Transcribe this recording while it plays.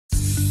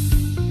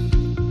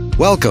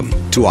Welcome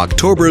to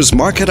October's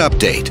Market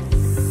Update.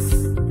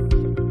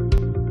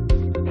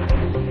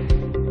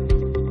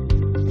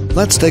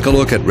 Let's take a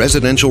look at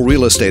residential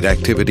real estate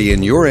activity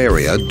in your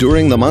area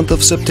during the month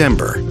of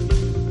September.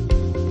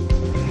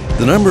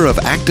 The number of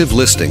active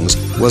listings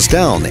was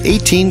down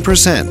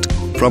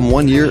 18% from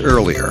 1 year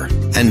earlier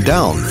and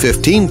down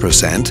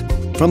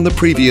 15% from the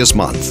previous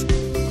month.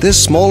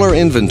 This smaller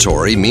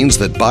inventory means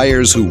that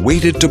buyers who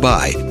waited to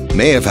buy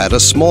may have had a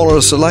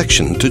smaller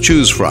selection to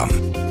choose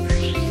from.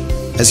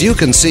 As you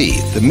can see,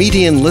 the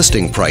median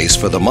listing price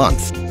for the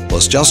month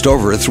was just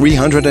over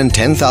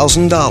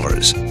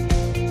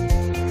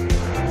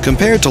 $310,000.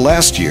 Compared to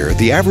last year,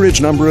 the average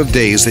number of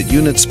days that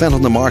units spent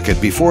on the market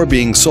before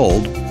being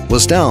sold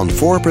was down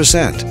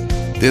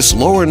 4%. This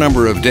lower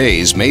number of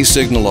days may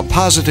signal a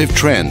positive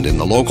trend in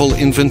the local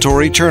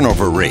inventory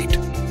turnover rate.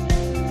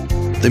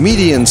 The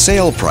median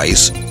sale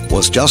price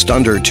was just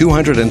under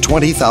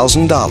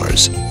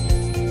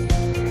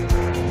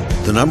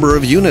 $220,000. The number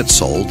of units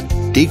sold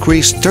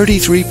decreased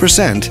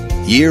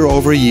 33% year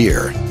over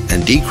year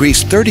and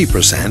decreased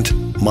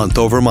 30% month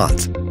over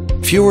month.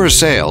 Fewer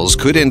sales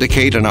could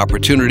indicate an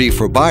opportunity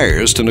for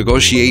buyers to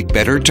negotiate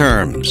better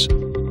terms.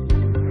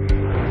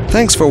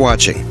 Thanks for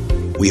watching.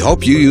 We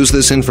hope you use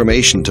this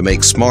information to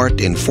make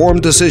smart,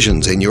 informed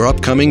decisions in your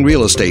upcoming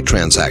real estate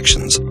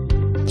transactions.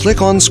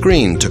 Click on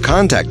screen to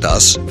contact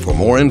us for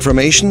more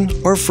information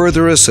or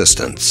further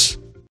assistance.